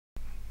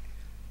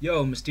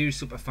Yo,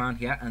 Mysterious Superfan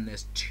here, and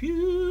there's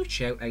two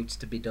shout outs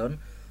to be done.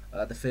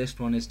 The first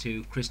one is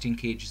to Christian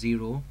Cage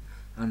Zero,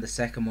 and the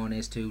second one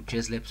is to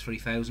Jizzlips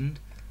 3000.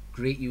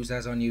 Great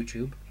users on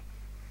YouTube.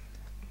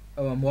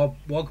 Oh, and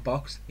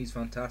Wogbox, he's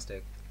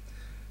fantastic.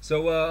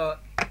 So,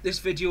 this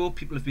video,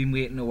 people have been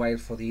waiting a while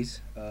for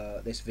this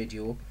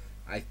video.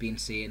 I've been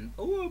saying,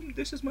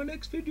 this is my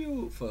next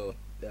video for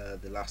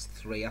the last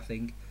three, I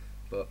think.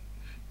 But,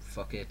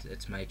 fuck it,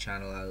 it's my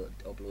channel, I'll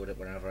upload it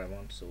whenever I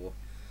want, so...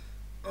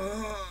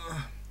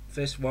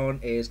 First one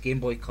is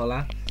Game Boy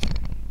Color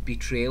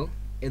Betrayal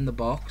in the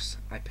box.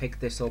 I picked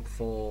this up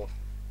for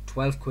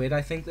 12 quid,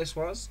 I think this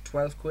was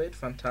 12 quid.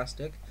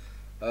 Fantastic.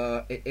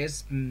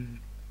 It's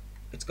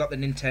got the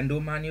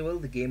Nintendo manual,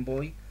 the Game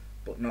Boy,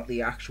 but not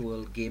the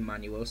actual game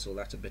manual, so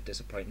that's a bit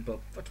disappointing,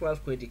 but for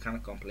 12 quid you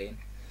can't complain.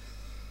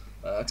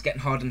 It's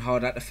getting harder and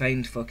harder to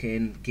find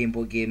fucking Game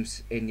Boy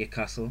games in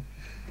Newcastle.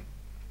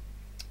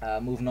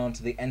 Moving on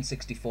to the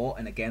N64,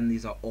 and again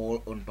these are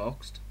all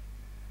unboxed.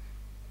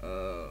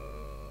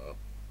 And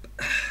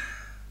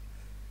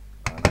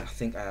I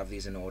think I have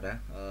these in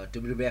order.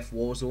 WWF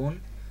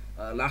Warzone.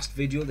 Last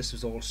video this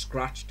was all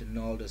scratched and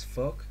gnarled as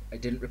fuck. I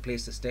didn't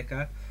replace the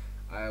sticker.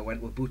 I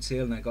went with boot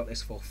sale and I got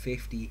this for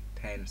 50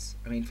 pence.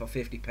 I mean, for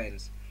 50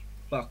 pence.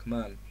 Fuck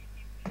man.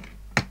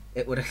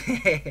 It would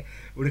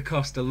have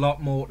cost a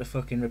lot more to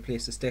fucking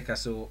replace the sticker,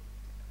 so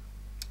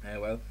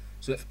well.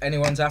 So if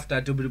anyone's after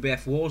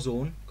WWF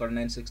Warzone, got an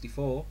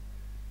N64,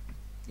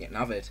 you can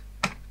have it.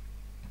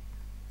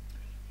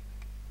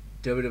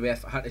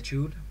 WWF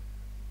Attitude,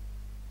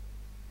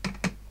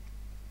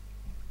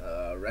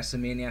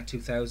 WrestleMania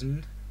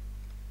 2000,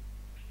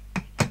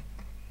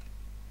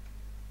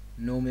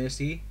 No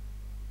Mercy,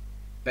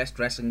 best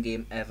wrestling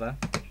game ever,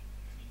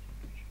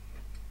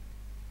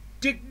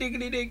 Dig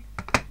Diggity Dig,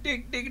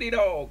 Dig Diggity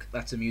Dog.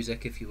 That's the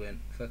music if you weren't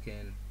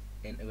fucking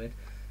into it.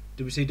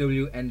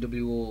 WCW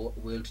NWO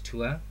World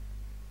Tour.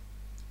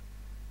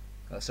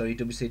 Sorry,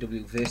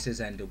 WCW versus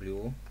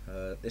NWO.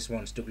 This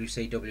one's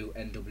WCW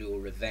NWO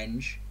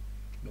Revenge.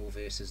 No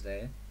verses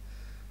there.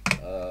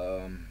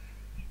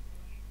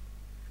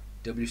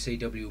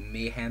 WCW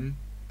Mayhem.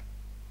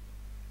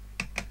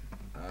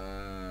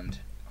 And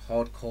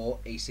Hardcore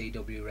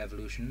ECW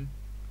Revolution.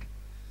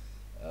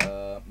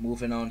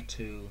 Moving on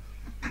to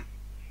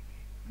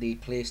the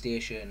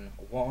PlayStation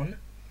 1.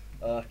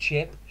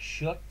 Chip,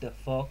 shut the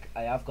fuck.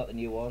 I have got the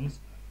new ones,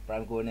 but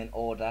I'm going in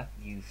order,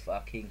 you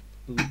fucking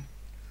boob.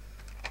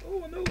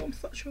 Oh no, I'm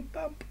such a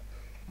bump.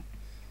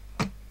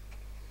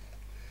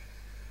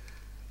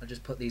 I'll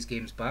just put these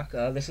games back.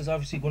 This is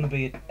obviously going to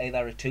be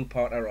either a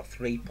two-parter or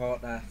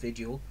three-parter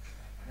video,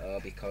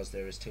 because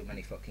there is too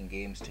many fucking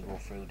games to go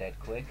through dead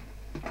quick.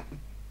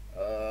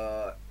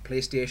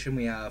 PlayStation,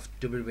 we have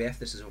WWF,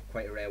 this is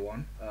quite a rare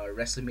one.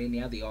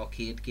 WrestleMania, the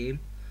arcade game.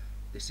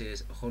 This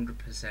is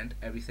 100%,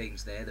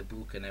 everything's there, the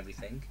book and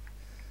everything.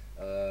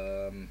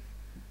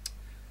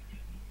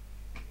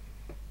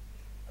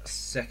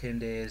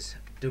 Second is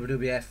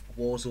WWF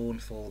Warzone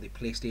for the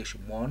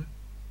PlayStation 1,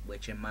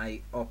 which in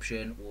my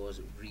option was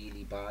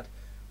really bad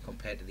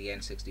compared to the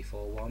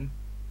N64 one.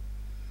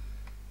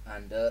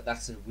 And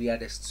that's the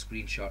weirdest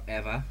screenshot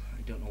ever.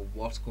 I don't know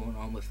what's going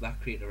on with that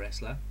creator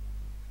wrestler.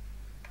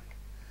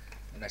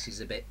 Unless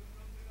he's a bit...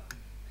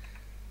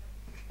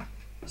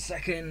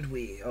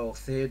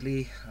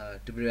 Thirdly,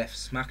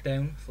 WWF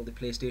SmackDown for the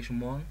PlayStation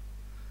 1.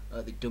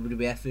 The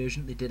WWF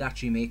version, they did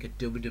actually make a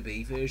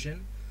WWE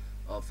version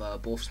of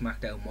both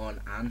SmackDown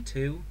 1 and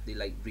 2.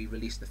 They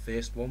re-released the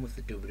first one with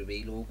the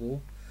WWE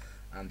logo,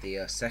 and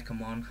the second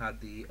one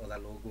had the other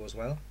logo as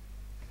well.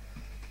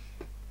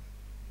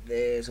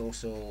 There's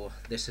also,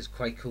 this is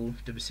quite cool,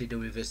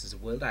 WCW vs. the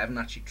World. I haven't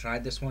actually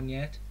tried this one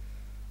yet,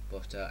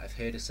 but I've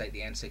heard it's like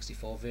the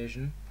N64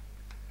 version.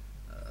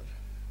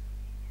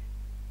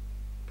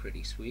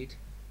 Pretty sweet.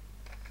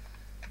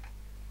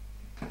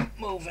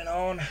 Moving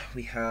on,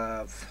 we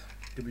have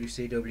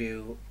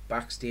WCW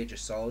Backstage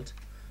Assault,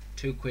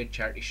 2 quid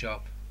charity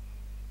shop.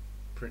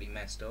 Pretty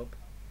messed up.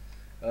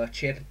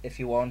 Chip, if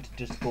you want,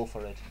 just go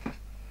for it.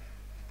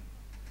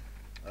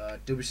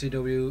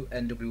 WCW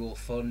NWO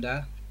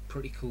Thunder,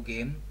 pretty cool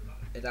game.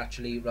 It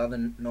actually, rather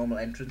than normal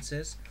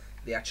entrances,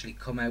 they actually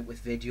come out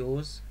with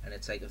videos, and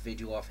it's like a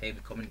video of him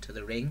coming to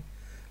the ring,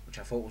 which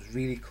I thought was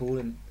really cool,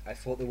 and I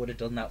thought they would have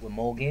done that with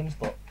more games,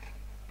 but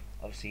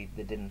obviously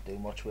they didn't do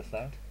much with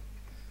that.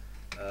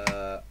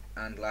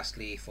 And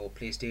lastly for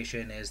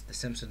PlayStation is The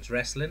Simpsons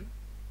Wrestling.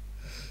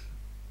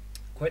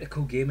 Quite a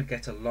cool game, it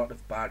gets a lot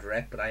of bad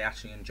rep, but I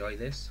actually enjoy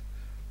this.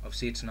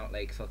 Obviously it's not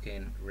like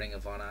fucking Ring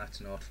of Honor, it's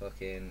not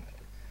fucking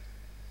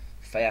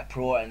Fire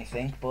Pro or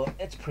anything, but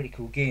it's a pretty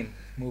cool game.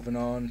 Moving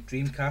on,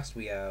 Dreamcast,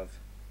 we have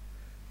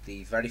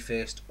the very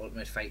first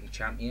Ultimate Fighting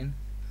Champion.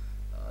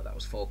 That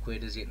was 4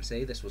 quid, as you can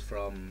see. This was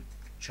from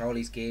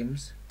Charlie's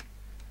Games,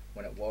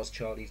 when it was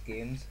Charlie's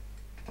Games.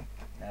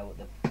 Now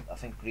I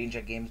think Granger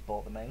Games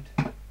bought them out.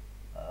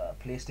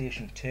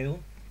 PlayStation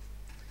 2.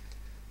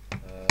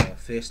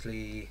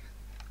 Firstly,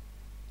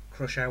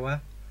 Crush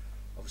Hour.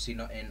 Obviously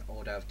not in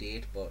order of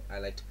date, but I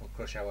like to put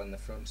Crush Hour in the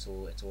front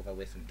so it's over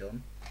with and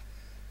done.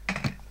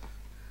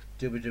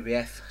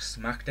 WWF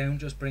SmackDown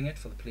just bring it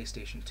for the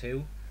PlayStation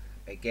 2.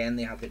 Again,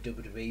 they have the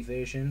WWE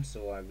version,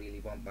 so I really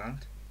want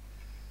that.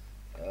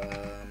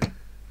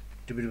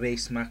 WWE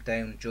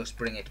SmackDown just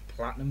bring it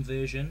Platinum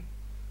version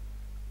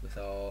with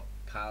our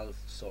PAL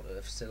sort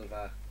of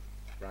silver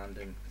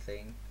random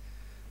thing.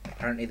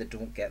 Apparently they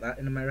don't get that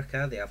in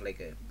America. They have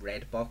like a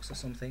red box or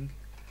something.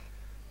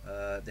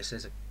 This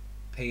is a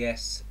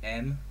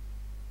PSM,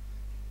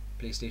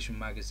 PlayStation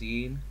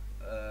Magazine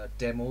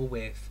demo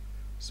with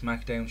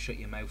SmackDown Shut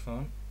Your Mouth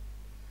on.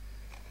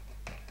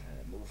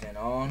 Moving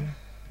on.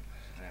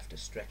 I have to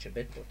stretch a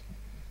bit, but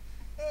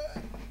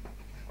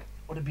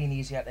would have been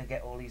easier to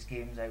get all these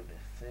games out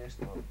first,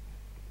 but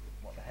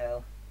what the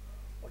hell?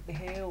 What the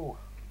hell?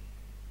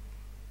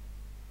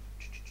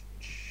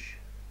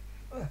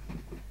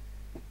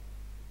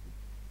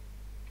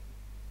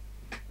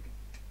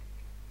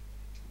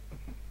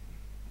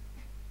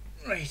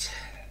 Right.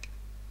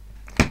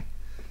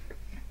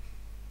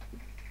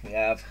 We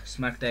have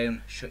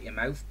SmackDown Shut Your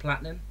Mouth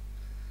Platinum.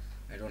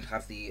 I don't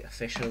have the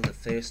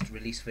first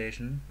release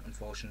version,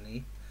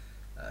 unfortunately.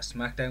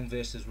 SmackDown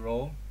vs.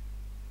 Raw.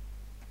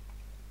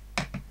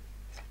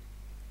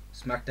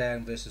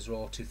 SmackDown vs.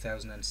 Raw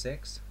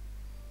 2006.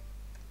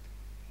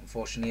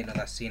 Unfortunately,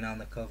 another Cena on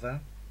the cover.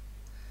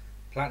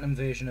 Platinum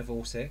version of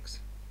 06.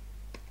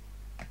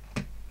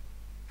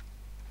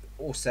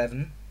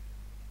 07.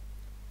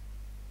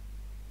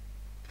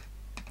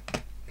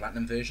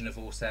 Platinum version of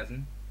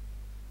 07.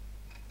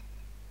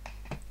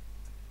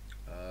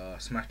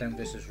 SmackDown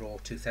vs. Raw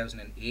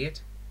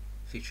 2008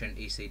 featuring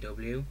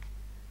ECW.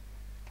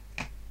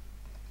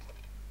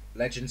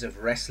 Legends of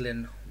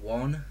Wrestling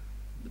 1,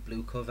 the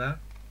blue cover,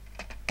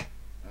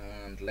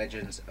 and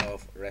Legends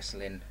of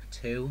Wrestling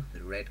 2,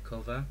 the red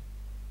cover.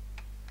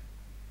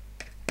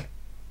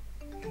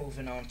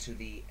 Moving on to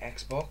the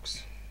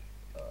Xbox,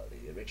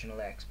 the original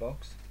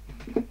Xbox.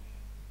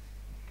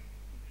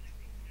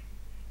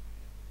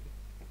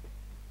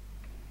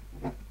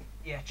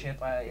 Yeah,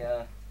 Chip,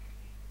 I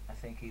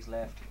think he's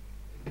left.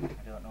 I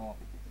don't know.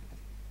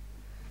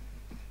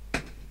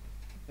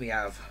 We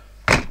have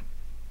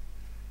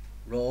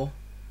Raw,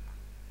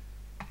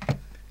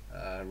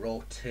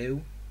 Raw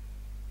 2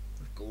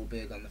 with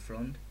Goldberg on the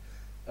front.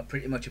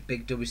 Pretty much a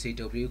big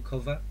WCW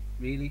cover,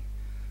 really,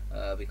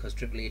 because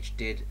Triple H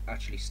did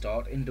actually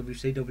start in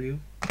WCW.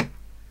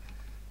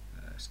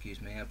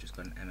 Excuse me, I've just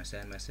got an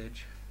MSN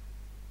message.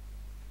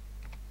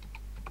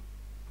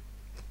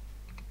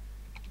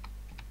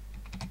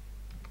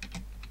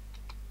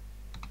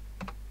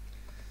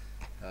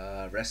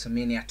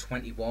 WrestleMania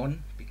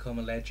 21, Become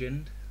a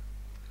Legend.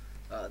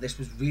 This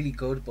was really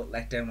good, but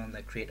let down on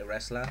the Creator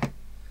Wrestler.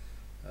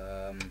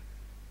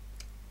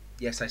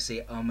 Yes, I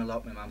say a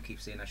lot. My mum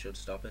keeps saying I should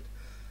stop it.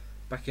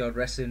 Backyard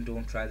Wrestling,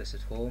 Don't Try This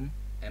at Home.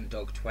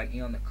 M-Dog 20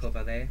 on the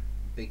cover there,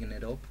 bigging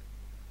it up.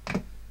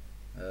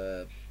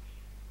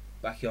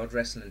 Backyard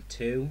Wrestling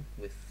 2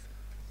 with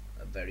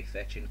a very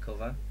fetching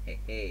cover. Hey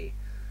hey.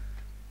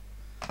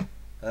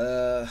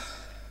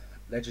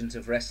 Legends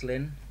of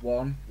Wrestling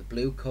 1, the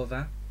blue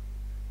cover.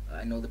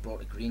 I know they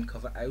brought a green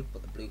cover out,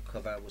 but the blue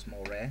cover was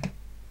more rare.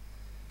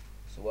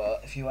 So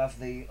if you have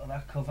the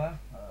other cover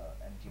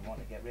and you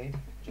want to get rid,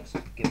 just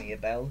give me a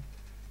bell,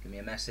 give me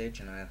a message,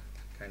 and I'll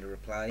kind of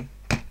reply.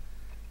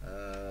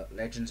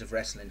 Legends of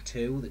Wrestling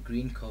 2, the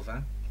green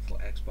cover for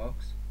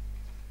Xbox.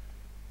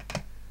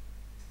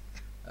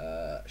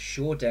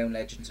 Showdown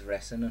Legends of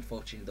Wrestling,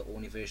 unfortunately the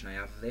only version I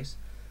have of this.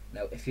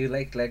 Now if you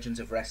like Legends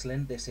of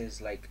Wrestling, this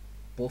is like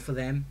both of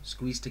them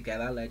squeezed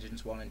together,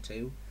 Legends 1 and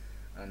 2,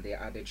 and they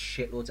added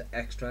shitloads of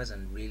extras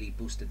and really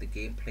boosted the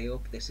gameplay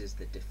up. This is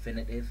the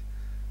definitive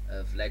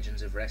of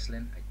Legends of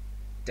Wrestling. I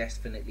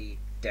definitely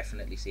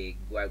say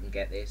go out and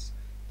get this,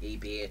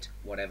 eBay it,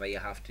 whatever you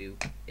have to,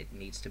 it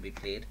needs to be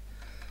played.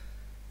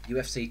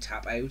 UFC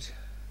Tap Out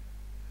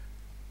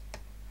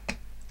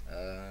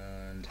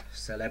and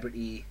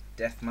Celebrity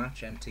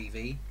Deathmatch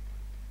MTV.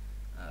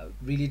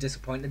 Really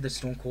disappointed that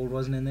Stone Cold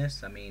wasn't in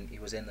this. I mean, he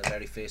was in the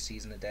very first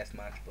season of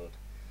Deathmatch, but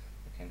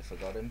I kind of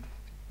forgot him.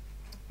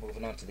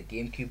 Moving on to the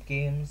GameCube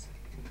games.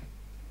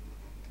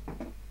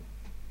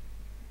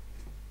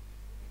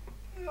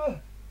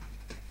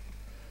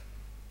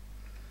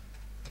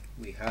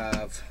 We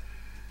have...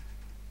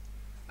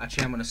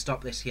 Actually, I'm going to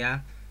stop this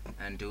here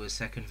and do a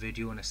second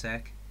video in a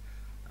sec.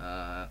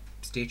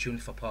 Stay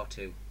tuned for part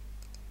 2.